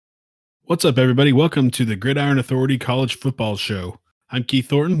What's up, everybody? Welcome to the Gridiron Authority College Football Show. I'm Keith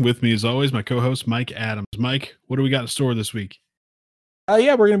Thornton. With me, as always, my co-host Mike Adams. Mike, what do we got in store this week?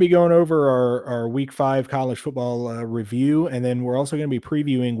 Yeah, we're going to be going over our Week 5 college football review, and then we're also going to be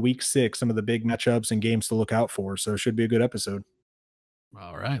previewing Week 6, some of the big matchups and games to look out for. So it should be a good episode.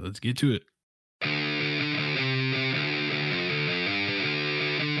 All right, let's get to it.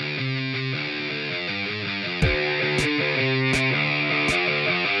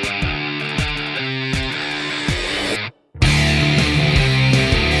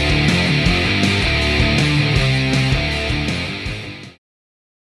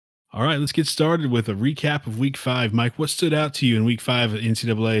 All right, let's get started with a recap of Week 5. Mike, what stood out to you in Week 5 of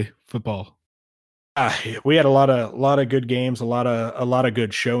NCAA football? We had a lot of good games, a lot of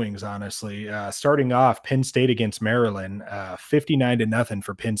good showings. Honestly, starting off, Penn State against Maryland, 59-0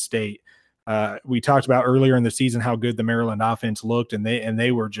 for Penn State. We talked about earlier in the season how good the Maryland offense looked, and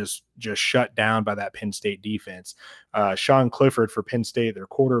they were just shut down by that Penn State defense. Sean Clifford for Penn State, their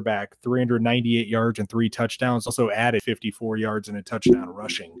quarterback, 398 yards and 3 touchdowns, also added 54 yards and a touchdown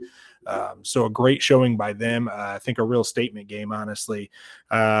rushing. So a great showing by them. I think a real statement game, honestly.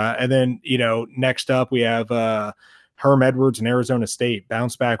 And then, next up we have Herm Edwards and Arizona State,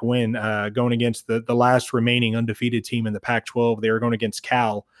 bounce back win, going against the last remaining undefeated team in the Pac-12. They were going against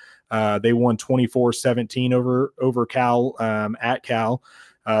Cal. They won 24-17 over Cal at Cal.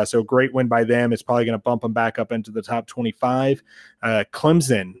 So great win by them. It's probably going to bump them back up into the top 25.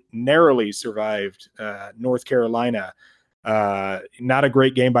 Clemson narrowly survived North Carolina. Not a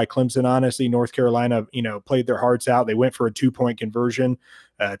great game by Clemson, honestly. North Carolina, played their hearts out. They went for a 2-point conversion,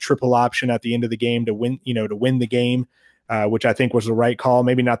 triple option at the end of the game to win the game. Which I think was the right call.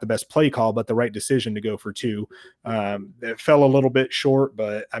 Maybe not the best play call, but the right decision to go for 2. It fell a little bit short,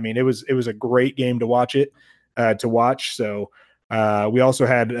 but I mean, it was a great game to watch. So we also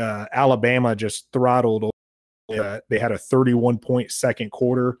had Alabama just throttled. They had a 31-point second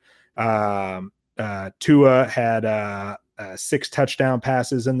quarter. Tua had 6 touchdown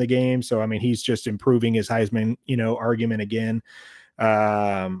passes in the game. So, I mean, he's just improving his Heisman, argument again.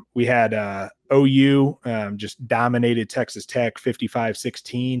 We had OU just dominated Texas Tech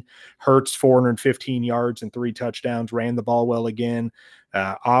 55-16. Hurts 415 yards and 3 touchdowns, ran the ball well again.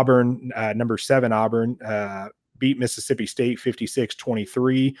 Auburn, number 7 Auburn, beat Mississippi State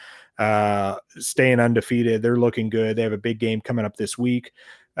 56-23, staying undefeated. They're looking good. They have a big game coming up this week.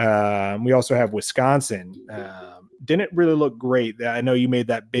 We also have Wisconsin. Didn't really look great. I know you made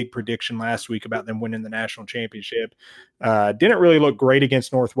that big prediction last week about them winning the national championship. Didn't really look great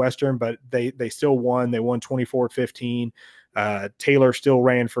against Northwestern, but they still won. They won 24-15. Taylor still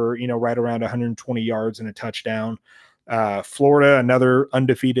ran for, right around 120 yards and a touchdown. Florida, another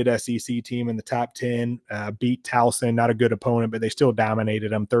undefeated SEC team in the top 10, beat Towson. Not a good opponent, but they still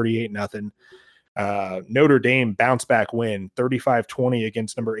dominated them 38-0. Notre Dame bounce back win 35-20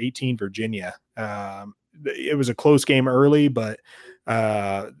 against number 18 Virginia. It was a close game early, but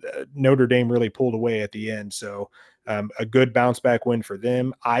Notre Dame really pulled away at the end. So a good bounce back win for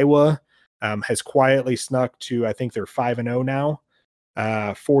them. Iowa has quietly snuck to, I think they're 5-0 now,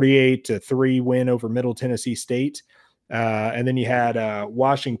 48-3 win over Middle Tennessee State. And then you had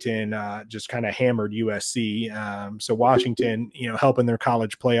Washington just kind of hammered USC. So Washington, helping their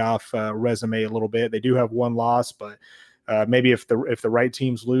college playoff resume a little bit. They do have 1 loss, but maybe if the right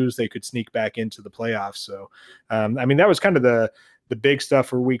teams lose, they could sneak back into the playoffs. So, I mean, that was kind of the big stuff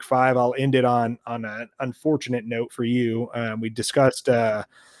for Week 5. I'll end it on an unfortunate note for you. We discussed the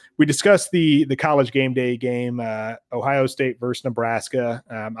college game day game, Ohio State versus Nebraska.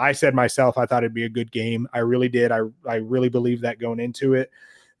 I said myself, I thought it'd be a good game. I really did. I really believed that going into it.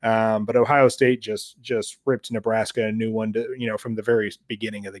 But Ohio State just ripped Nebraska a new one from the very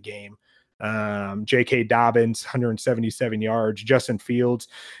beginning of the game. J.K. Dobbins, 177 yards. Justin Fields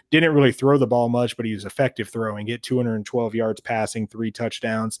didn't really throw the ball much, but he was effective throwing it, 212 yards passing, 3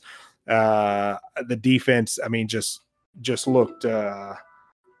 touchdowns. The defense, I mean, just looked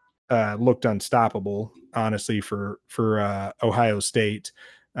unstoppable, honestly, for Ohio State.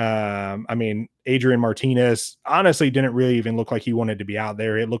 I mean, Adrian Martinez honestly didn't really even look like he wanted to be out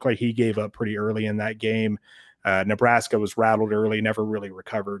there. It looked like he gave up pretty early in that game. Nebraska was rattled early, never really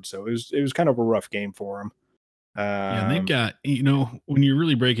recovered. So it was kind of a rough game for him. Yeah, they've got, when you're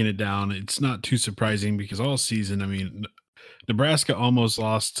really breaking it down, it's not too surprising because all season, I mean, Nebraska almost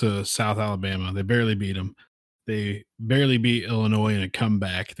lost to South Alabama. They barely beat them. They barely beat Illinois in a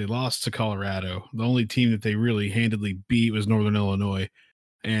comeback. They lost to Colorado. The only team that they really handedly beat was Northern Illinois.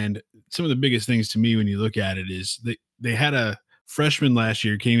 And some of the biggest things to me when you look at it is they had a freshman last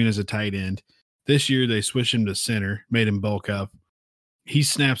year, came in as a tight end. This year they switched him to center, made him bulk up. he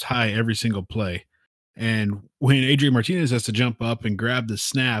snaps high every single play. And when Adrian Martinez has to jump up and grab the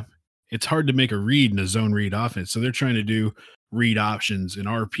snap, it's hard to make a read in a zone read offense. So they're trying to do read options and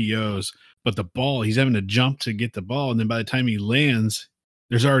RPOs, but the ball, he's having to jump to get the ball. And then by the time he lands,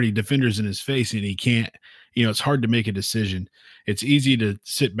 there's already defenders in his face and he can't, it's hard to make a decision. It's easy to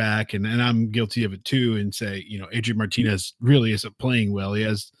sit back, and I'm guilty of it too, and say, Adrian Martinez really isn't playing well.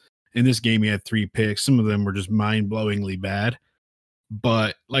 In this game, he had 3 picks. Some of them were just mind-blowingly bad.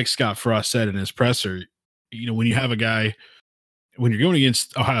 But like Scott Frost said in his presser, when you have a guy, when you're going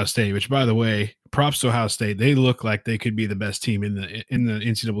against Ohio State, which by the way, props to Ohio State, they look like they could be the best team in the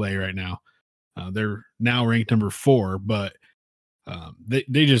NCAA right now. They're now ranked number 4, but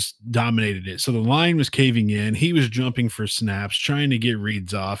they just dominated it. So the line was caving in. He was jumping for snaps, trying to get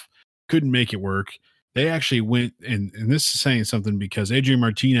reads off, couldn't make it work. They actually went, and this is saying something because Adrian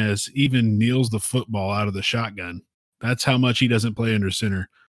Martinez even kneels the football out of the shotgun. That's how much he doesn't play under center.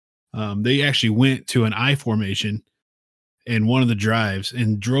 They actually went to an I formation in one of the drives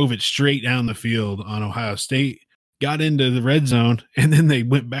and drove it straight down the field on Ohio State, got into the red zone, and then they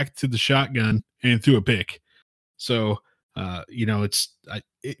went back to the shotgun and threw a pick. So,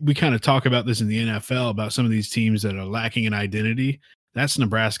 we kind of talk about this in the NFL about some of these teams that are lacking an identity. That's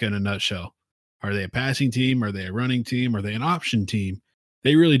Nebraska in a nutshell. Are they a passing team? Are they a running team? Are they an option team?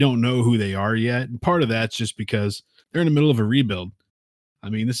 They really don't know who they are yet. And part of that's just because they're in the middle of a rebuild. I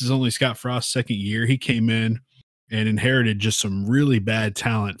mean, this is only Scott Frost's second year. He came in and inherited just some really bad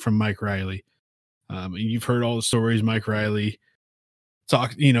talent from Mike Riley. You've heard all the stories. Mike Riley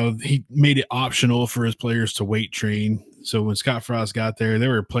he made it optional for his players to weight train. So when Scott Frost got there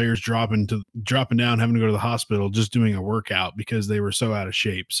were players dropping down, having to go to the hospital, just doing a workout because they were so out of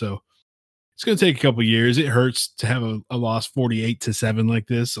shape. So it's going to take a couple years. It hurts to have a loss 48-7 like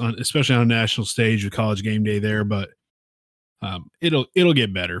this, especially on a national stage with College Game Day there. But it'll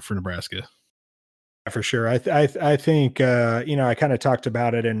get better for Nebraska. For sure. I think, I kind of talked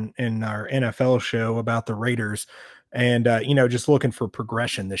about it in our NFL show about the Raiders and, just looking for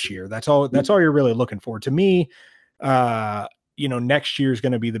progression this year. That's all you're really looking for. To me, next year is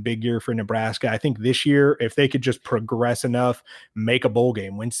going to be the big year for Nebraska. I think this year, if they could just progress enough, make a bowl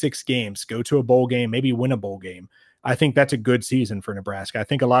game, win 6 games, go to a bowl game, maybe win a bowl game, I think that's a good season for Nebraska. I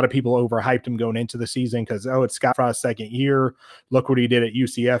think a lot of people overhyped him going into the season because, it's Scott Frost's second year. Look what he did at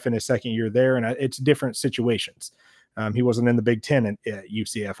UCF in his second year there. And it's different situations. He wasn't in the Big Ten at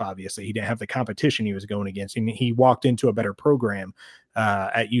UCF, obviously. He didn't have the competition he was going against. He walked into a better program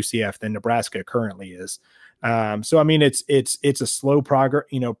at UCF than Nebraska currently is. So, I mean, it's a slow progress,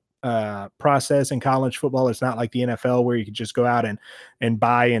 process in college football. It's not like the NFL where you could just go out and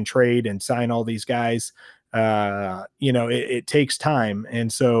buy and trade and sign all these guys. It takes time.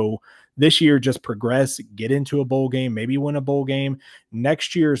 And so this year, just progress, get into a bowl game, maybe win a bowl game.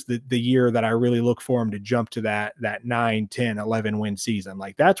 Next year's the year that I really look for him to jump to that 9, 10, 11 win season.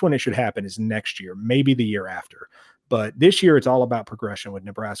 Like that's when it should happen, is next year, maybe the year after. But this year, it's all about progression with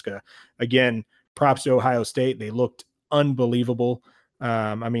Nebraska. Again, props to Ohio State. They looked unbelievable.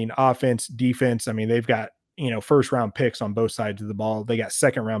 Offense, defense. They've got, first round picks on both sides of the ball. They got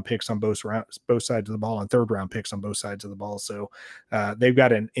second round picks on both sides of the ball and third round picks on both sides of the ball. So they've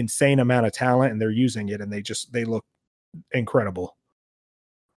got an insane amount of talent and they're using it, and they look incredible.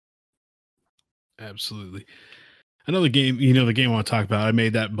 Absolutely. Another game, the game I want to talk about, I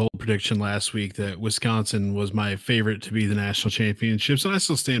made that bold prediction last week that Wisconsin was my favorite to be the national championships, and I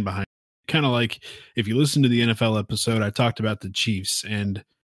still stand behind it. Kind of like if you listen to the NFL episode, I talked about the Chiefs, and,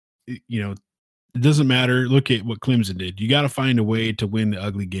 it doesn't matter. Look at what Clemson did. You got to find a way to win the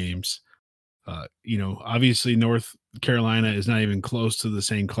ugly games. Obviously North Carolina is not even close to the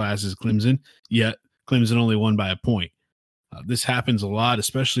same class as Clemson, yet Clemson only won by a point. This happens a lot,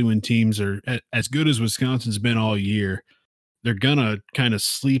 especially when teams are as good as Wisconsin's been all year. They're going to kind of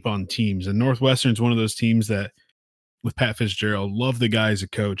sleep on teams. And Northwestern's one of those teams that, with Pat Fitzgerald, love the guy as a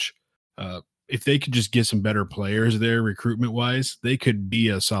coach. If they could just get some better players there recruitment-wise, they could be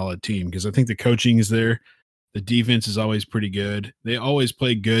a solid team because I think the coaching is there. The defense is always pretty good. They always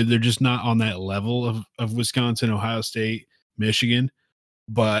play good. They're just not on that level of Wisconsin, Ohio State, Michigan.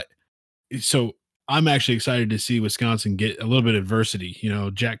 But so I'm actually excited to see Wisconsin get a little bit of adversity.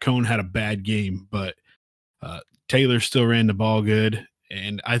 Jack Cohn had a bad game, but Taylor still ran the ball good,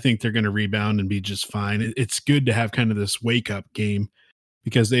 and I think they're going to rebound and be just fine. It's good to have kind of this wake-up game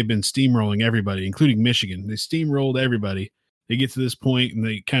because they've been steamrolling everybody, including Michigan. They steamrolled everybody. They get to this point and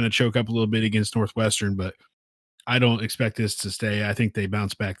they kind of choke up a little bit against Northwestern, but I don't expect this to stay. I think they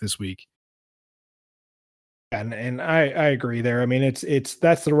bounce back this week. And I agree there. It's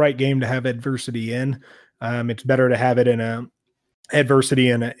that's the right game to have adversity in. It's better to have it in adversity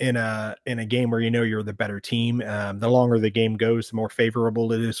in a game where you're the better team. The longer the game goes, the more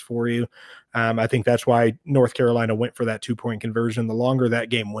favorable it is for you. I think that's why North Carolina went for that 2-point conversion. The longer that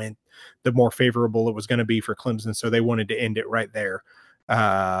game went, the more favorable it was going to be for Clemson. So they wanted to end it right there.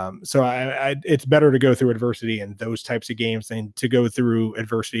 So it's better to go through adversity in those types of games than to go through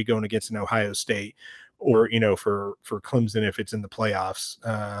adversity going against an Ohio State or, for Clemson if it's in the playoffs.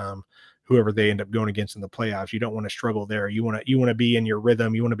 Whoever they end up going against in the playoffs, you don't want to struggle there. You want to be in your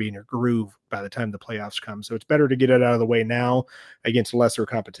rhythm. You want to be in your groove by the time the playoffs come. So it's better to get it out of the way now against lesser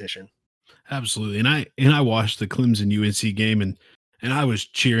competition. Absolutely. And I watched the Clemson UNC game and I was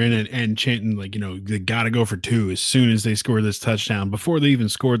cheering and chanting like, they got to go for 2 as soon as they scored this touchdown. Before they even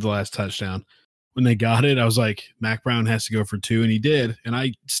scored the last touchdown, when they got it, I was like, Mac Brown has to go for 2, and he did. And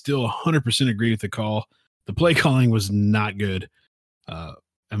I still 100% agree with the call. The play calling was not good.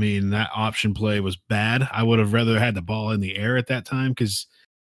 That option play was bad. I would have rather had the ball in the air at that time because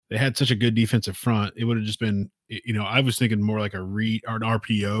they had such a good defensive front. It would have just been, I was thinking more like a read or an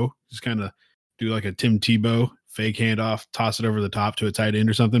RPO, just kind of do like a Tim Tebow fake handoff, toss it over the top to a tight end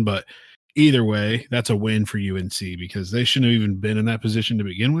or something. But either way, that's a win for UNC because they shouldn't have even been in that position to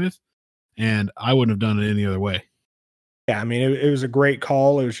begin with. And I wouldn't have done it any other way. Yeah, it was a great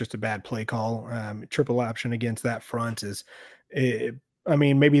call. It was just a bad play call. Triple option against that front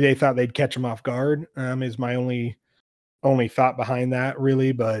maybe they thought they'd catch him off guard, is my only thought behind that,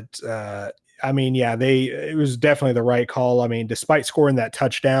 really. But it was definitely the right call. Despite scoring that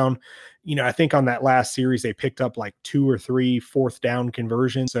touchdown, I think on that last series they picked up like 2 or 3 fourth down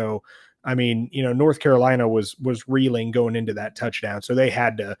conversions. So North Carolina was reeling going into that touchdown, so they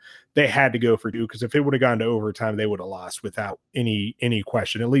had to go for 2, because if it would have gone to overtime, they would have lost without any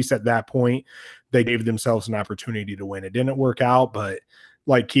question. At least at that point, they gave themselves an opportunity to win. It didn't work out, but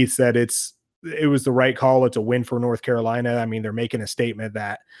like Keith said, it was the right call. It's a win for North Carolina. They're making a statement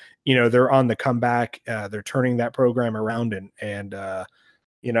that they're on the comeback. They're turning that program around, and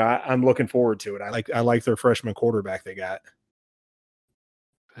I'm looking forward to it. I like their freshman quarterback they got.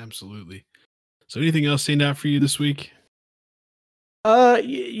 Absolutely. So anything else stand out for you this week?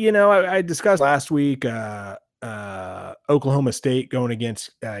 I discussed last week Oklahoma State going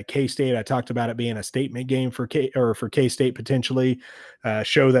against K-State. I talked about it being a statement game for K-State potentially,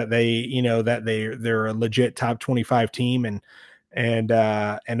 show that they're a legit top 25 team, and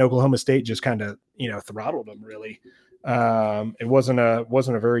Oklahoma State just kind of throttled them really. It wasn't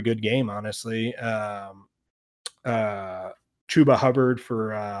a very good game, honestly. Chuba Hubbard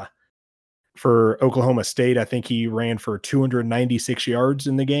for Oklahoma State, I think he ran for 296 yards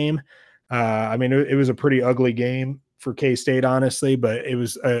in the game. It was a pretty ugly game for K-State, honestly, but it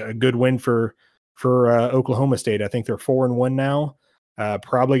was a good win for Oklahoma State. I think they're 4-1 now,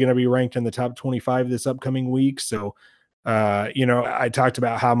 probably going to be ranked in the top 25 this upcoming week. So, I talked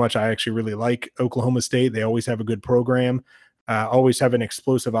about how much I actually really like Oklahoma State. They always have a good program. Always have an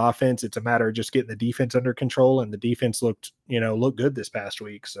explosive offense. It's a matter of just getting the defense under control, and the defense looked good this past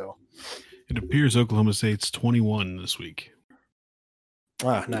week. So it appears Oklahoma State's 21 this week.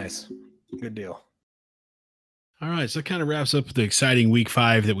 Ah, nice. Good deal. All right. So that kind of wraps up the exciting week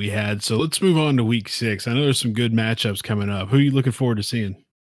 5 that we had. So let's move on to week 6. I know there's some good matchups coming up. Who are you looking forward to seeing?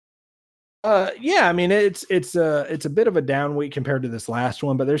 It's a bit of a down week compared to this last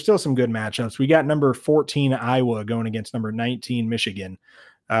one, but there's still some good matchups. We got number 14 Iowa going against number 19 Michigan.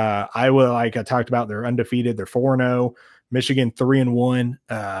 Iowa, like I talked about, they're undefeated. They're 4-0. Michigan 3-1.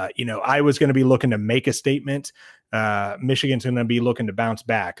 Iowa's going to be looking to make a statement. Michigan's going to be looking to bounce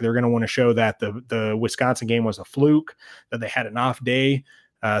back. They're going to want to show that the Wisconsin game was a fluke, that they had an off day.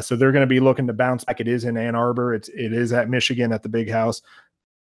 So they're going to be looking to bounce back. It is in Ann Arbor. It is at Michigan at the Big House.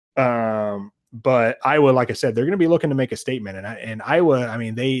 But Iowa, like I said, they're going to be looking to make a statement. And Iowa,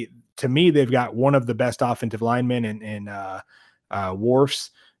 they've got one of the best offensive linemen in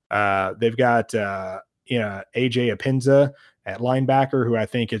Worfs. They've got AJ Apinza at linebacker, who I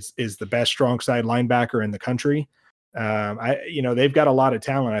think is the best strong side linebacker in the country. They've got a lot of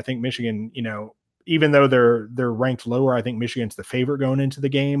talent. I think Michigan, even though they're ranked lower, I think Michigan's the favorite going into the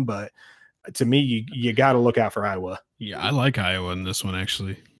game. But to me, you got to look out for Iowa. Yeah, I like Iowa in this one,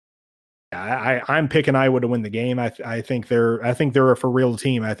 actually. I'm picking Iowa to win the game. I think they're a for real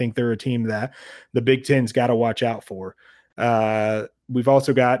team. I think they're a team that the Big Ten's got to watch out for. We've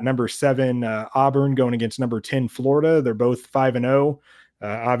also got number 7 Auburn going against number 10 Florida. They're both 5-0.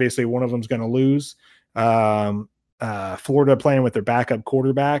 Obviously, one of them's going to lose. Florida playing with their backup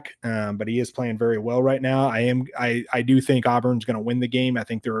quarterback, but he is playing very well right now. I do think Auburn's going to win the game. I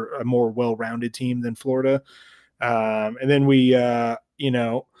think they're a more well-rounded team than Florida. And then we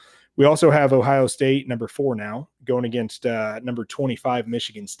also have Ohio State, number 4 now, going against number 25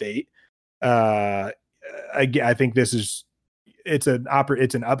 Michigan State. I think it's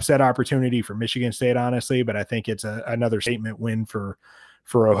an upset opportunity for Michigan State, honestly, but I think it's another statement win for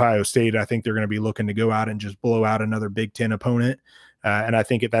Ohio State. I think they're going to be looking to go out and just blow out another Big Ten opponent. And I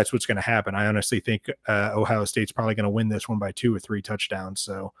think that's what's going to happen. I honestly think Ohio State's probably going to win this one by 2 or 3 touchdowns.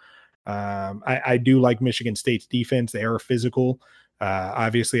 So I do like Michigan State's defense. They are physical,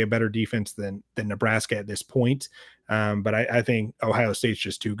 obviously a better defense than Nebraska at this point. But I think Ohio State's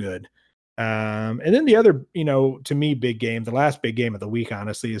just too good. And then the other, to me, big game, the last big game of the week,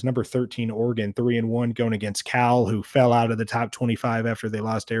 honestly, is number 13 Oregon, 3-1, going against Cal, who fell out of the top 25 after they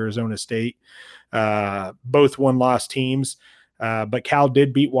lost to Arizona State. Both one-loss teams, but Cal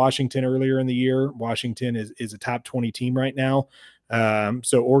did beat Washington earlier in the year. Washington is a top 20 team right now.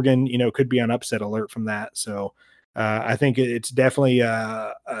 So Oregon, could be on upset alert from that. So I think it's definitely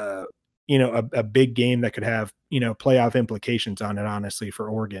a big game that could have, playoff implications on it, honestly, for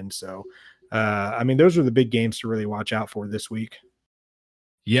Oregon. So, those are the big games to really watch out for this week.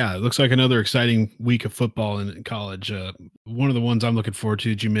 Yeah, it looks like another exciting week of football in college. One of the ones I'm looking forward to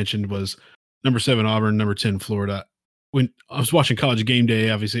that you mentioned was number 7 Auburn, number 10 Florida. When I was watching College Game Day,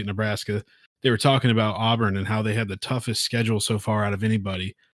 obviously at Nebraska, they were talking about Auburn and how they had the toughest schedule so far out of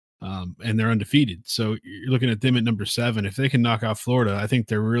anybody. And they're undefeated. So you're looking at them at number 7. If they can knock off Florida, I think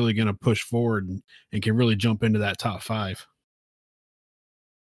they're really going to push forward and can really jump into that top 5.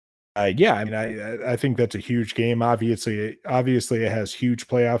 I think that's a huge game. Obviously it has huge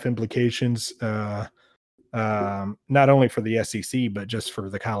playoff implications, not only for the SEC, but just for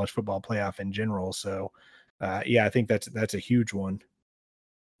the college football playoff in general. So, I think that's a huge one.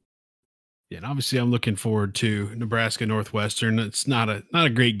 Yeah, and obviously I'm looking forward to Nebraska Northwestern. It's not a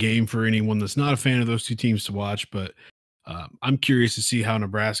great game for anyone that's not a fan of those two teams to watch, but I'm curious to see how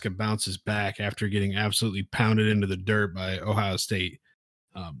Nebraska bounces back after getting absolutely pounded into the dirt by Ohio State.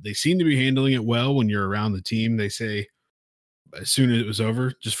 They seem to be handling it well when you're around the team. They say as soon as it was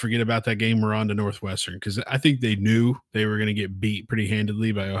over, just forget about that game. We're on to Northwestern, because I think they knew they were going to get beat pretty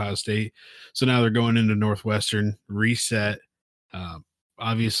handedly by Ohio State. So now they're going into Northwestern, reset.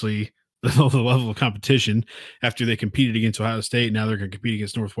 Obviously, the level of competition after they competed against Ohio State. Now they're going to compete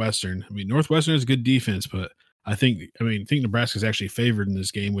against Northwestern. Northwestern has good defense, but I think Nebraska is actually favored in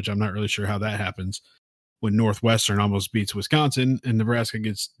this game, which I'm not really sure how that happens when Northwestern almost beats Wisconsin and Nebraska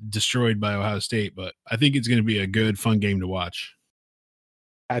gets destroyed by Ohio State. But I think it's going to be a good, fun game to watch.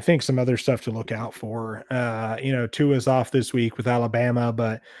 I think some other stuff to look out for. Tua's off this week with Alabama,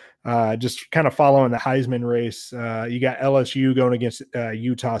 but just kind of following the Heisman race, you got LSU going against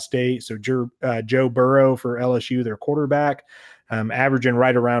Utah State. So Joe Burrow for LSU, their quarterback, averaging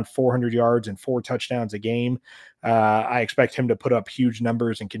right around 400 yards and 4 touchdowns a game. I expect him to put up huge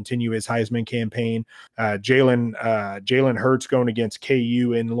numbers and continue his Heisman campaign. Jalen Hurts going against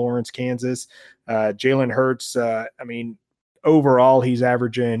KU in Lawrence, Kansas. Jalen Hurts, overall, he's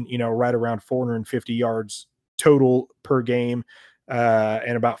averaging, right around 450 yards total per game,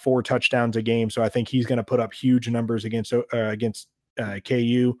 and about 4 touchdowns a game. So I think he's going to put up huge numbers against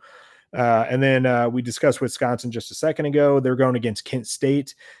KU. And then we discussed Wisconsin just a second ago. They're going against Kent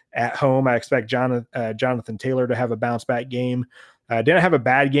State at home. I expect Jonathan Taylor to have a bounce back game. Didn't have a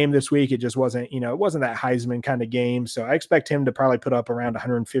bad game this week. It just wasn't, it wasn't that Heisman kind of game. So I expect him to probably put up around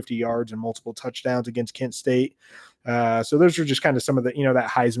 150 yards and multiple touchdowns against Kent State. So those are just kind of some of the, that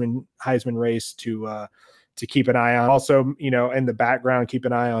Heisman race to keep an eye on. Also, in the background, keep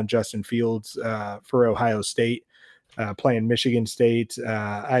an eye on Justin Fields for Ohio State, playing Michigan State.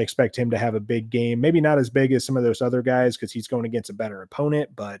 I expect him to have a big game, maybe not as big as some of those other guys because he's going against a better opponent,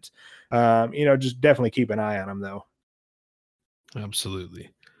 but, just definitely keep an eye on him though. Absolutely.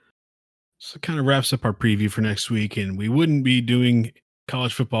 So it kind of wraps up our preview for next week, and we wouldn't be doing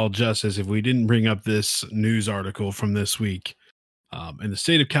college football justice if we didn't bring up this news article from this week. In the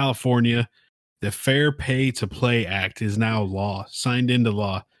state of California, the Fair Pay to Play Act is now law, signed into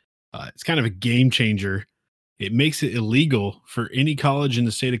law. It's kind of a game changer. It makes it illegal for any college in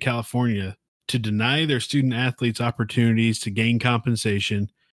the state of California to deny their student athletes opportunities to gain compensation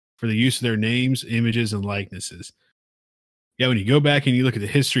for the use of their names, images, and likenesses. Yeah, when you go back and you look at the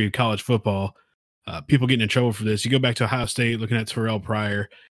history of college football, people getting in trouble for this. You go back to Ohio State, looking at Terrell Pryor.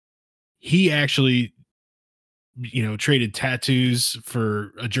 He actually, traded tattoos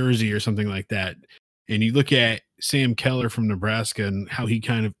for a jersey or something like that. And you look at Sam Keller from Nebraska and how he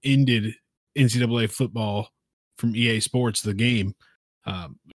kind of ended NCAA football from EA Sports, the game.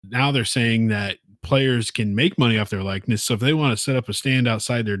 Now they're saying that players can make money off their likeness. So if they want to set up a stand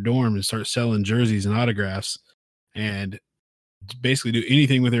outside their dorm and start selling jerseys and autographs and basically do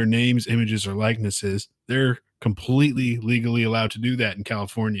anything with their names, images, or likenesses, They're completely legally allowed to do that in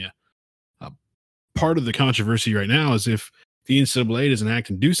California. Uh, Part of the controversy right now is if the NCAA doesn't act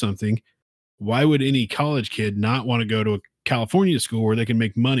and do something, why would any college kid not want to go to a California school where they can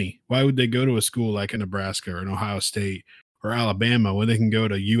make money? Why would they go to a school like a Nebraska or an Ohio State or Alabama when they can go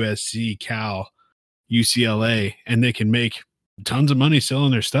to USC, Cal, UCLA, and they can make tons of money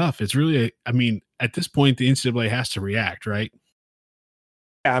selling their stuff? It's really, at this point, the NCAA has to react, right?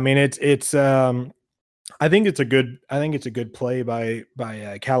 Yeah, I mean, I think it's a good play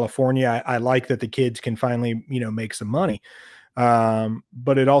by California. I like that the kids can finally, make some money.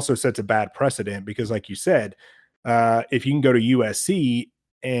 But it also sets a bad precedent because, like you said, if you can go to USC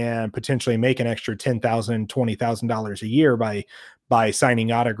and potentially make an extra $10,000, $20,000 a year by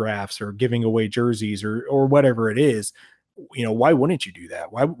signing autographs or giving away jerseys or whatever it is, why wouldn't you do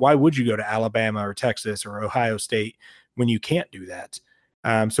that? Why would you go to Alabama or Texas or Ohio State when you can't do that?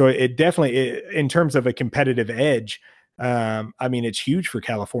 So it definitely, in terms of a competitive edge, it's huge for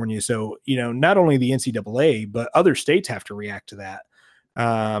California. So, not only the NCAA, but other states have to react to that.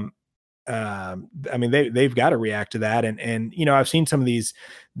 They've got to react to that. And, I've seen some of these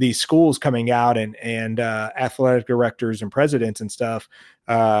schools coming out and athletic directors and presidents and stuff,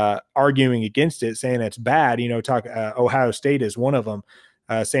 arguing against it, saying it's bad, Ohio State is one of them,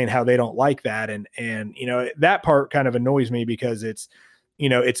 saying how they don't like that. And, that part kind of annoys me because it's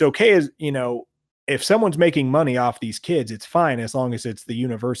okay as, if someone's making money off these kids, it's fine as long as it's the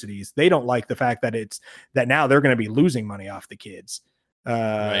universities. They don't like the fact that now they're going to be losing money off the kids.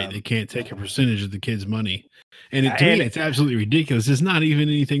 Right. They can't take a percentage of the kids' money. And to me, it's absolutely ridiculous. It's not even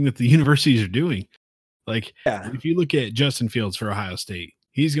anything that the universities are doing. Like, if you look at Justin Fields for Ohio State,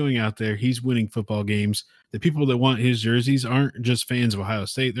 he's going out there, he's winning football games. The people that want his jerseys aren't just fans of Ohio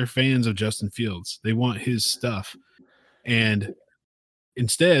State, they're fans of Justin Fields. They want his stuff. And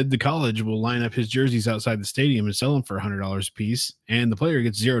instead, the college will line up his jerseys outside the stadium and sell them for $100 a piece, and the player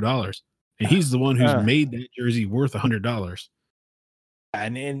gets $0. And he's the one who's made that jersey worth $100.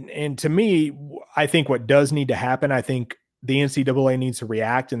 And to me, I think what does need to happen, I think the NCAA needs to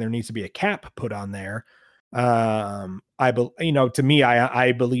react, and there needs to be a cap put on there. To me,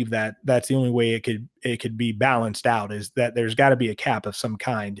 I believe that that's the only way it could be balanced out, is that there's got to be a cap of some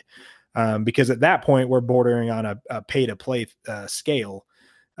kind. Because at that point we're bordering on a pay to play scale.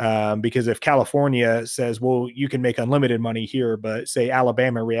 Because if California says, well, you can make unlimited money here, but say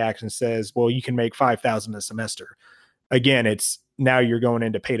Alabama reacts and says, well, you can make $5,000 a semester. Again, it's now you're going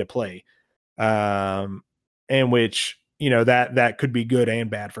into pay to play, and which, that could be good and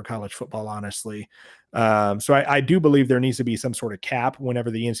bad for college football, honestly. So I do believe there needs to be some sort of cap whenever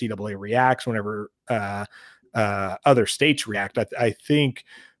the NCAA reacts, whenever other states react. I think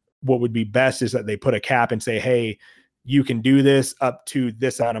what would be best is that they put a cap and say, hey, you can do this up to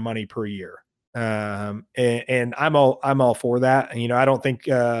this amount of money per year. And I'm all for that. And, I don't think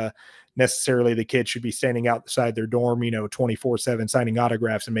necessarily the kids should be standing outside their dorm, 24/7 signing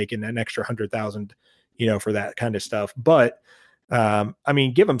autographs and making an extra 100,000, for that kind of stuff. But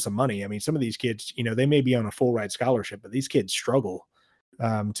give them some money. Some of these kids, they may be on a full ride scholarship, but these kids struggle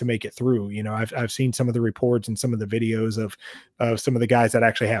to make it through. I've seen some of the reports and some of the videos of some of the guys that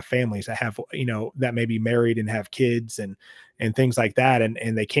actually have families that have, that may be married and have kids and things like that.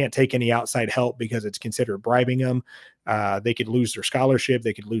 And they can't take any outside help because it's considered bribing them. They could lose their scholarship.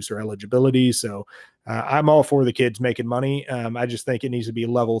 They could lose their eligibility. So I'm all for the kids making money. I just think it needs to be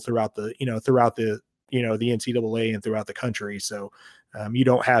level throughout the NCAA and throughout the country. So you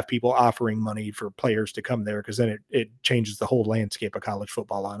don't have people offering money for players to come there, because then it changes the whole landscape of college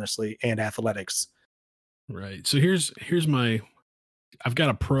football, honestly, and athletics. Right. So here's I've got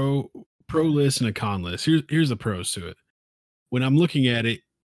a pro list and a con list. Here's the pros to it. When I'm looking at it,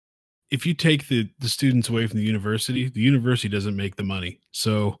 if you take the students away from the university doesn't make the money.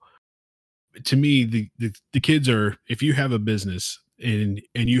 So to me, the kids are, if you have a business and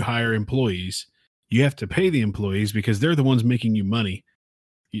you hire employees, you have to pay the employees because they're the ones making you money.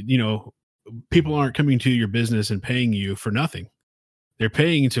 People aren't coming to your business and paying you for nothing. They're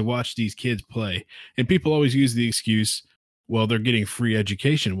paying to watch these kids play. And people always use the excuse, well, they're getting free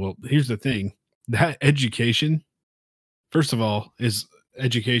education. Well, here's the thing. That education, first of all,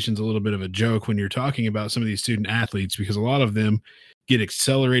 education's a little bit of a joke when you're talking about some of these student athletes, because a lot of them get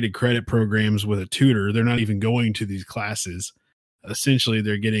accelerated credit programs with a tutor. They're not even going to these classes. Essentially,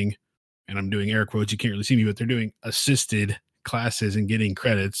 they're getting, and I'm doing air quotes, you can't really see me, but they're doing assisted classes and getting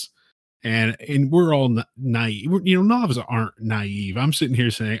credits. And we're all naive. None of us aren't naive. I'm sitting here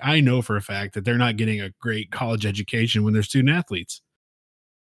saying, I know for a fact that they're not getting a great college education when they're student athletes.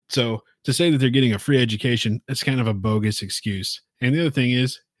 So to say that they're getting a free education, that's kind of a bogus excuse. And the other thing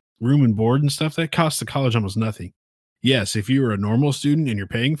is, room and board and stuff, that costs the college almost nothing. Yes, if you were a normal student and you're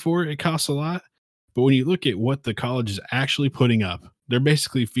paying for it, it costs a lot. But when you look at what the college is actually putting up, they're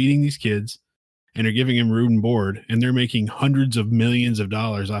basically feeding these kids and are giving them room and board, and they're making hundreds of millions of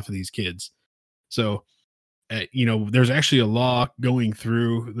dollars off of these kids. So, there's actually a law going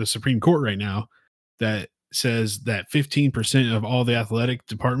through the Supreme Court right now that says that 15% of all the athletic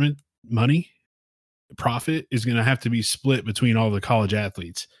department money profit is going to have to be split between all the college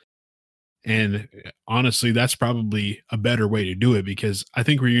athletes. And honestly, that's probably a better way to do it, because I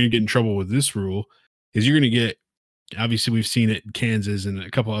think where you're going to get in trouble with this rule is you're going to get, obviously we've seen it in Kansas and a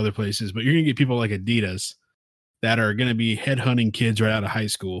couple other places, but you're going to get people like Adidas that are going to be headhunting kids right out of high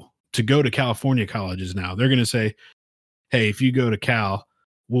school to go to California colleges now. They're going to say, hey, if you go to Cal,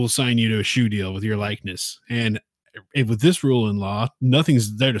 we'll sign you to a shoe deal with your likeness. And with this rule in law,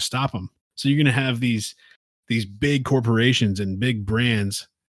 nothing's there to stop them. So you're going to have these big corporations and big brands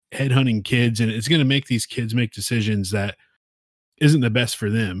headhunting kids, and it's going to make these kids make decisions that isn't the best for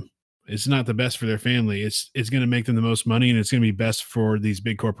them. It's not the best for their family. It's going to make them the most money, and it's going to be best for these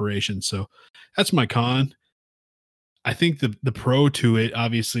big corporations. So that's my con. I think the pro to it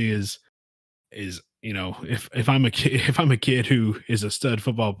obviously is if I'm a kid who is a stud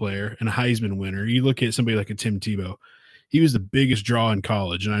football player and a Heisman winner, you look at somebody like a Tim Tebow. He was the biggest draw in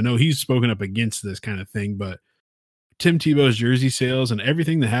college, and I know he's spoken up against this kind of thing, but Tim Tebow's jersey sales and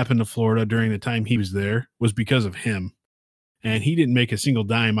everything that happened to Florida during the time he was there was because of him. And he didn't make a single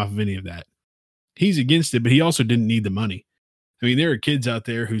dime off of any of that. He's against it, but he also didn't need the money. I mean, there are kids out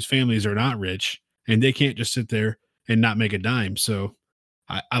there whose families are not rich, and they can't just sit there and not make a dime. So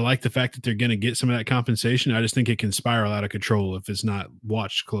I like the fact that they're going to get some of that compensation. I just think it can spiral out of control if it's not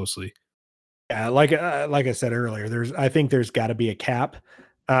watched closely. Yeah, like I said earlier, I think there's got to be a cap.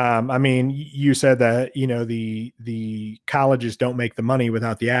 I mean, you said that the colleges don't make the money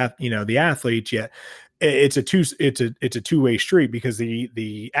without the athletes. Yet it's a two-way street, because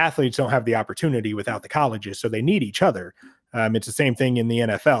the athletes don't have the opportunity without the colleges, so they need each other. It's the same thing in the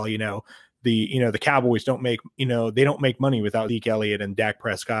NFL. The Cowboys don't make money without Zeke Elliott and Dak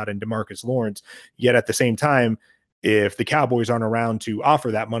Prescott and DeMarcus Lawrence. Yet at the same time, if the Cowboys aren't around to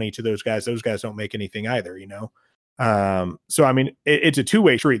offer that money to those guys don't make anything either. So I mean, it's a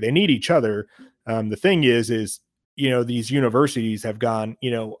two-way street. They need each other. The thing is these universities have gone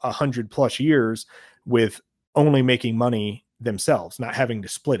 100+ years with only making money themselves, not having to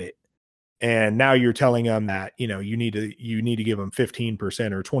split it. And now you're telling them that you need to give them 15%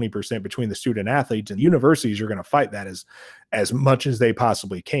 or 20% between the student athletes, and universities are going to fight that as much as they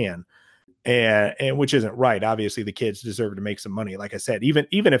possibly can. And which isn't right. Obviously the kids deserve to make some money. Like I said, even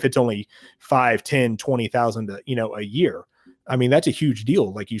if it's only 5, 10, 20,000 a year. I mean, that's a huge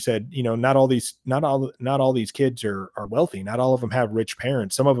deal. Like you said, not all these kids are wealthy. Not all of them have rich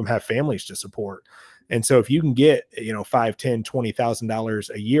parents. Some of them have families to support. And so if you can get, $5, 10, $20,000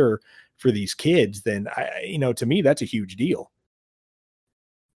 a year for these kids, then to me, that's a huge deal.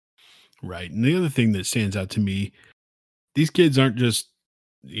 Right. And the other thing that stands out to me, these kids aren't just,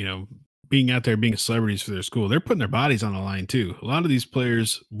 being out there being celebrities for their school. They're putting their bodies on the line too. A lot of these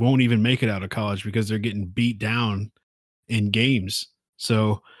players won't even make it out of college because they're getting beat down in games.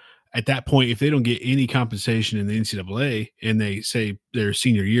 So at that point, if they don't get any compensation in the NCAA and they say their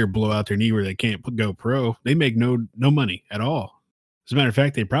senior year blow out their knee where they can't go pro, they make no money at all. As a matter of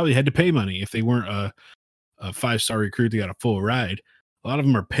fact, they probably had to pay money if they weren't a 5-star recruit. They got a full ride. A lot of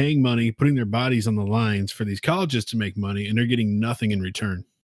them are paying money, putting their bodies on the lines for these colleges to make money, and they're getting nothing in return.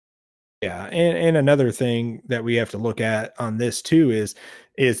 Yeah, and another thing that we have to look at on this too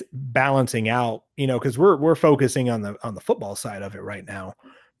is balancing out, because we're focusing on the football side of it right now,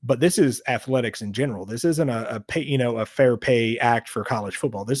 but this is athletics in general. This isn't a fair pay act for college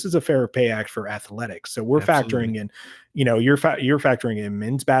football. This is a fair pay act for athletics. So we're Absolutely. Factoring in, you're factoring in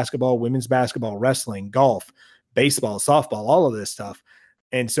men's basketball, women's basketball, wrestling, golf, baseball, softball, all of this stuff.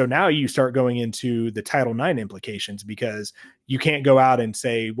 And so now you start going into the Title IX implications, because you can't go out and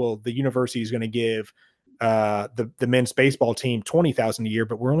say, well, the university is going to give the men's baseball team $20,000 a year,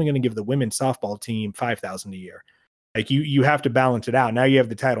 but we're only going to give the women's softball team $5,000 a year. Like you have to balance it out. Now you have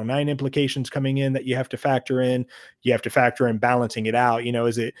the Title IX implications coming in that you have to factor in. You have to factor in balancing it out.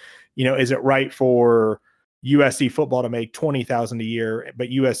 Is it right for USC football to make $20,000 a year, but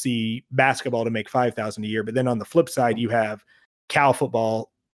USC basketball to make $5,000 a year? But then on the flip side, you have Cal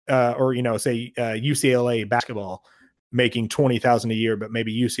football, or UCLA basketball making $20,000 a year, but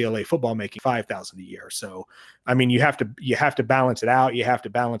maybe UCLA football making $5,000 a year. So, I mean, you have to balance it out. You have to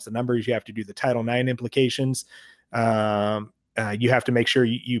balance the numbers. You have to do the Title IX implications. You have to make sure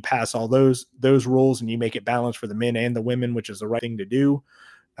you pass all those rules and you make it balanced for the men and the women, which is the right thing to do.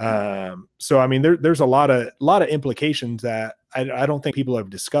 So I mean, there's a lot of implications that I don't think people have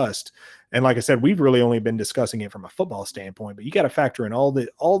discussed. And like I said, we've really only been discussing it from a football standpoint, but you got to factor in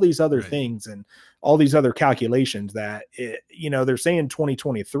all these other things and all these other calculations that they're saying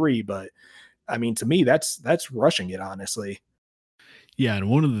 2023, but I mean, to me, that's rushing it, honestly. Yeah, and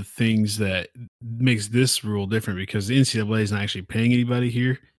one of the things that makes this rule different, because the NCAA is not actually paying anybody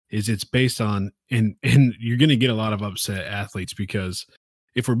here, is it's based on, and you're going to get a lot of upset athletes, because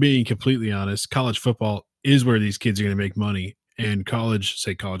if we're being completely honest, college football is where these kids are going to make money, and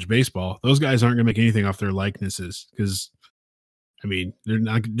college baseball, those guys aren't going to make anything off their likenesses, because I mean they're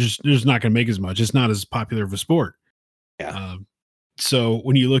just not going to make as much. It's not as popular of a sport. Yeah. So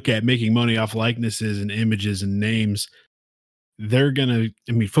when you look at making money off likenesses and images and names,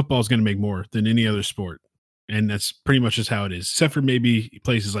 football is gonna make more than any other sport. And that's pretty much just how it is, except for maybe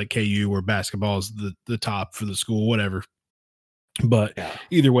places like KU where basketball is the top for the school, whatever. But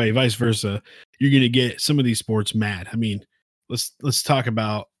either way, vice versa, you're gonna get some of these sports mad. I mean, let's talk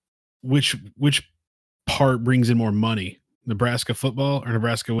about which part brings in more money, Nebraska football or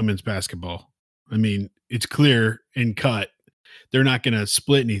Nebraska women's basketball. I mean, it's clear and cut. They're not gonna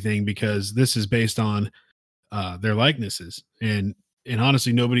split anything, because this is based on their likenesses, and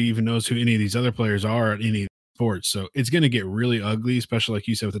honestly, nobody even knows who any of these other players are at any sports. So it's going to get really ugly, especially like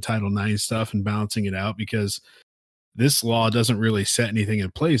you said with the Title IX stuff and balancing it out, because this law doesn't really set anything in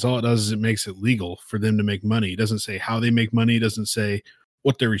place. All it does is it makes it legal for them to make money. It doesn't say how they make money. It doesn't say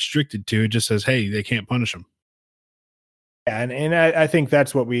what they're restricted to. It just says, hey, they can't punish them. And I think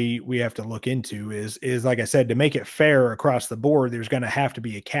that's what we have to look into is like I said, to make it fair across the board, there's going to have to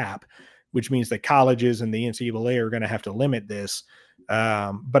be a cap, which means that colleges and the NCAA are going to have to limit this.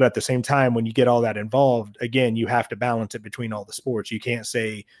 But at the same time, when you get all that involved, again, you have to balance it between all the sports. You can't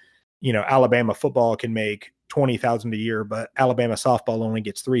say, Alabama football can make $20,000 a year, but Alabama softball only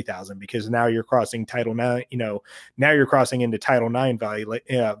gets $3,000, because now you're crossing Title IX. Now you're crossing into Title IX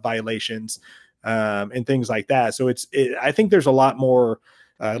violations and things like that. So I think there's a lot more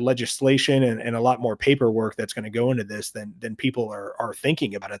legislation and a lot more paperwork that's going to go into this than people are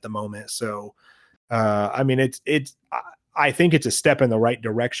thinking about at the moment. So, I mean, I think it's a step in the right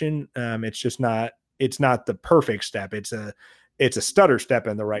direction. It's not the perfect step. It's a stutter step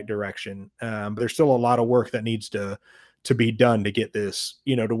in the right direction. But there's still a lot of work that needs to be done to get this,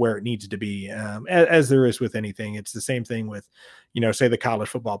 to where it needs to be. As there is with anything, it's the same thing with, say the college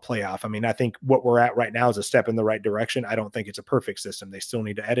football playoff. I mean, I think what we're at right now is a step in the right direction. I don't think it's a perfect system. They still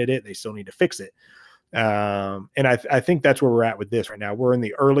need to edit it. They still need to fix it. And I think that's where we're at with this right now. We're in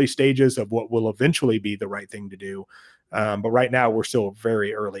the early stages of what will eventually be the right thing to do. But right now we're still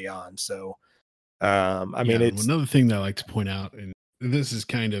very early on. So, I mean, it's another thing that I like to point out, and this is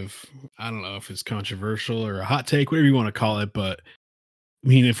kind of, I don't know if it's controversial or a hot take, whatever you want to call it, but I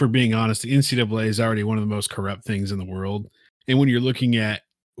mean, if we're being honest, the NCAA is already one of the most corrupt things in the world. And when you're looking at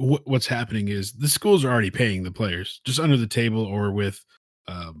what's happening, is the schools are already paying the players just under the table, or with,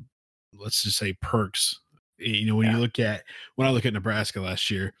 let's just say, perks. When I look at Nebraska last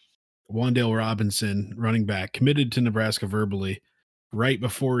year, Wan'Dale Robinson, running back, committed to Nebraska verbally. Right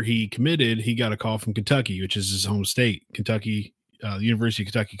before he committed, he got a call from Kentucky, which is his home state. Kentucky, the University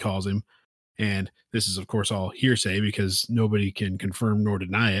of Kentucky calls him. And this is, of course, all hearsay because nobody can confirm nor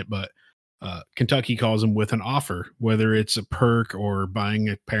deny it. But Kentucky calls him with an offer, whether it's a perk or buying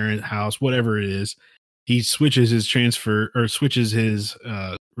a parent house, whatever it is. He switches his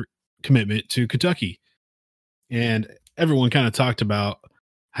commitment to Kentucky. And everyone kind of talked about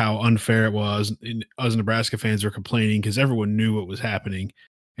how unfair it was. And us Nebraska fans were complaining because everyone knew what was happening.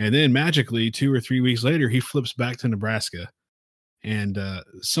 And then magically 2 or 3 weeks later, he flips back to Nebraska. And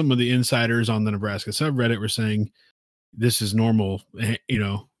some of the insiders on the Nebraska subreddit were saying, this is normal.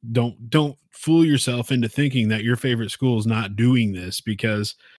 Don't fool yourself into thinking that your favorite school is not doing this,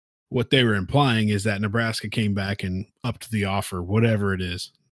 because what they were implying is that Nebraska came back and upped the offer, whatever it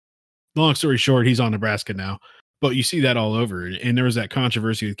is. Long story short, he's on Nebraska now. But you see that all over. And there was that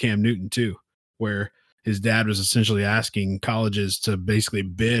controversy with Cam Newton too, where his dad was essentially asking colleges to basically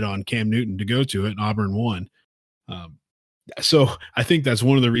bid on Cam Newton to go to it, and Auburn won. So I think that's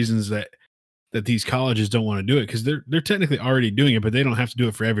one of the reasons that these colleges don't want to do it, because they're technically already doing it, but they don't have to do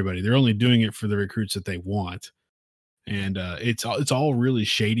it for everybody. They're only doing it for the recruits that they want. And it's all really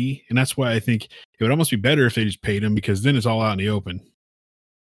shady. And that's why I think it would almost be better if they just paid them, because then it's all out in the open.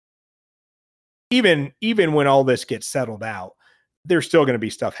 Even when all this gets settled out, there's still going to be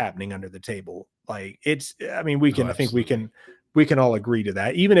stuff happening under the table. Like I think we can all agree to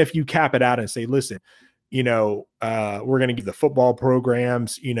that. Even if you cap it out and say, listen, we're going to give the football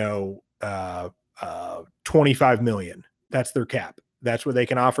programs, $25 million. That's their cap. That's what they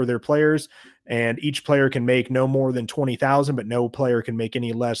can offer their players. And each player can make no more than 20,000, but no player can make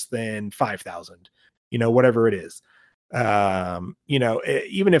any less than 5,000, whatever it is.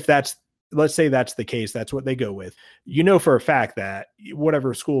 Even if let's say that's the case, that's what they go with, for a fact that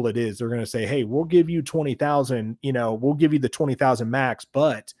whatever school it is, they're going to say, hey, we'll give you 20,000, we'll give you the 20,000 max,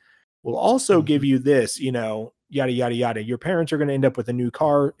 but we'll also give you this, yada, yada, yada. Your parents are going to end up with a new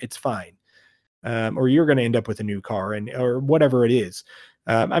car. It's fine. Or you're going to end up with a new car or whatever it is.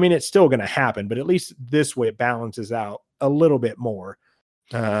 It's still going to happen, but at least this way it balances out a little bit more.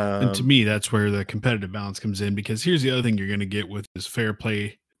 And to me, that's where the competitive balance comes in, because here's the other thing you're going to get with this fair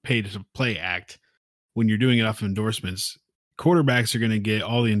play, pay to play act. When you're doing it off of endorsements, quarterbacks are going to get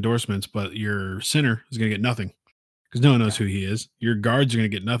all the endorsements, but your center is going to get nothing because no one knows who he is. Your guards are going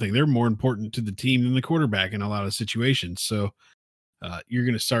to get nothing. They're more important to the team than the quarterback in a lot of situations. So you're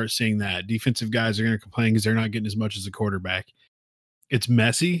going to start seeing that defensive guys are going to complain because they're not getting as much as a quarterback. It's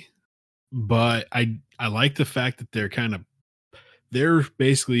messy, but I like the fact that they're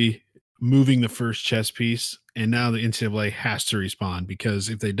basically moving the first chess piece, and now the NCAA has to respond, because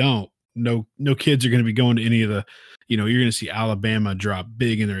if they don't, no kids are going to be going to any of the, you're going to see Alabama drop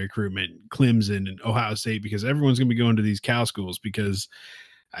big in their recruitment, Clemson and Ohio State, because everyone's going to be going to these cow schools because,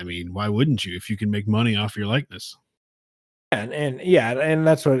 why wouldn't you if you can make money off your likeness? And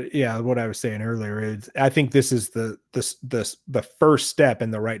that's what I was saying earlier is I think this is the first step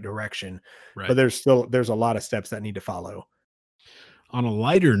in the right direction, right. But there's a lot of steps that need to follow. On a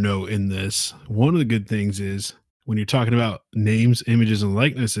lighter note in this, one of the good things is when you're talking about names, images, and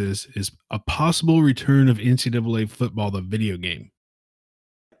likenesses is a possible return of NCAA football, the video game.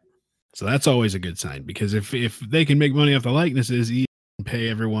 So that's always a good sign, because if they can make money off the likenesses, you can pay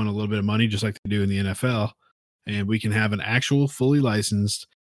everyone a little bit of money just like they do in the NFL. And we can have an actual fully licensed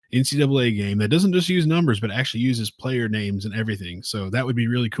NCAA game that doesn't just use numbers, but actually uses player names and everything. So that would be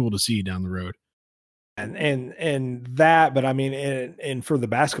really cool to see down the road. And that, but and for the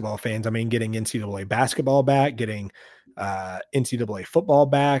basketball fans, getting NCAA basketball back, getting NCAA football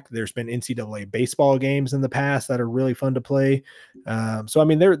back. There's been NCAA baseball games in the past that are really fun to play. So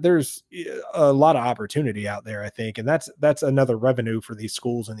there's a lot of opportunity out there, I think, and that's another revenue for these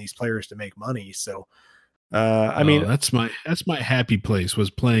schools and these players to make money. So. That's my happy place, was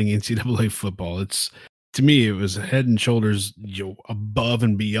playing NCAA football. To me, it was head and shoulders above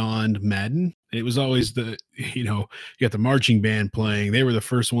and beyond Madden. It was always you got the marching band playing. They were the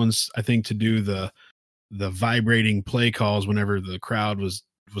first ones, I think, to do the vibrating play calls whenever the crowd was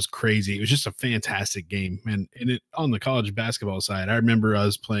crazy. It was just a fantastic game. And on the college basketball side, I remember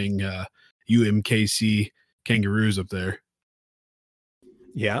us playing UMKC Kangaroos up there.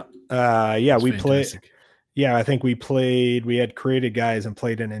 Yeah. We played. Yeah, I think we had created guys and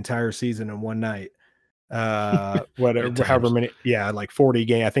played an entire season in one night. However many, like 40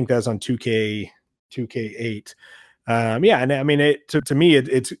 game. I think that was on 2K8. To me,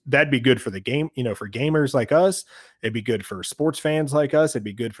 it's that'd be good for the game, for gamers like us. It'd be good for sports fans like us. It'd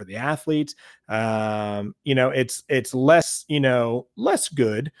be good for the athletes. It's less, less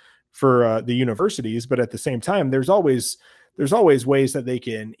good for the universities, but at the same time, there's always ways that they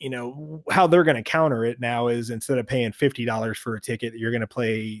can, how they're going to counter it now is instead of paying $50 for a ticket, you're going to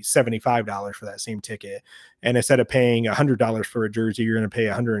pay $75 for that same ticket. And instead of paying $100 for a jersey, you're going to pay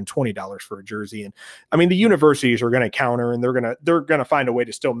 $120 for a jersey. And the universities are going to counter, and they're going to find a way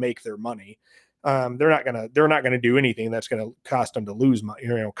to still make their money. They're not going to do anything that's going to cost them to lose money,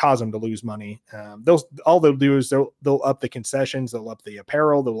 cause them to lose money. All they'll do is they'll up the concessions, they'll up the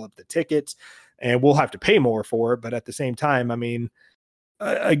apparel, they'll up the tickets, and we'll have to pay more for it. But at the same time,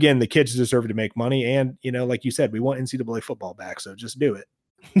 again, the kids deserve to make money. And, like you said, we want NCAA football back. So just do it.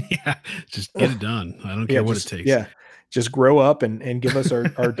 Yeah. Just get it done. I don't care what it takes. Yeah. Just grow up and give us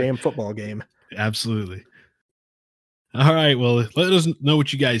our damn football game. Absolutely. All right. Well, let us know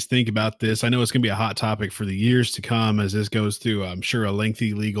what you guys think about this. I know it's going to be a hot topic for the years to come as this goes through, I'm sure, a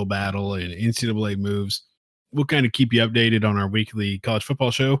lengthy legal battle and NCAA moves. We'll kind of keep you updated on our weekly college football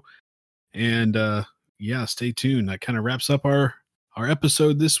show. And stay tuned. That kind of wraps up our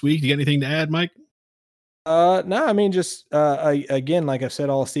episode this week. You got anything to add, Mike? No, just again, like I've said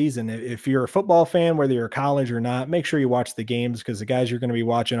all season, if you're a football fan, whether you're college or not, make sure you watch the games, because the guys you're going to be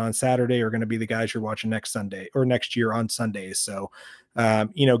watching on Saturday are going to be the guys you're watching next Sunday or next year on Sundays. So,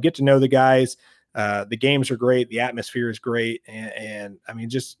 get to know the guys. The games are great. The atmosphere is great. And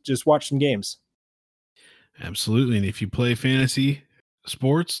just watch some games. Absolutely. And if you play fantasy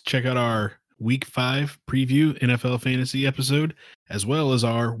sports, check out our Week 5 preview NFL fantasy episode, as well as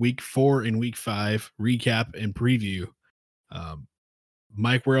our Week 4 and Week 5 recap and preview.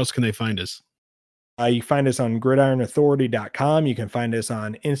 Mike, where else can they find us? You can find us on gridironauthority.com. You can find us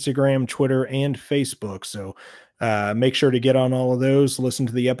on Instagram, Twitter, and Facebook. So make sure to get on all of those, listen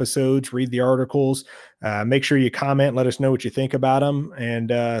to the episodes, read the articles. Make sure you comment, let us know what you think about them,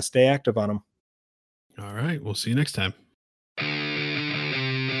 and stay active on them. All right. We'll see you next time.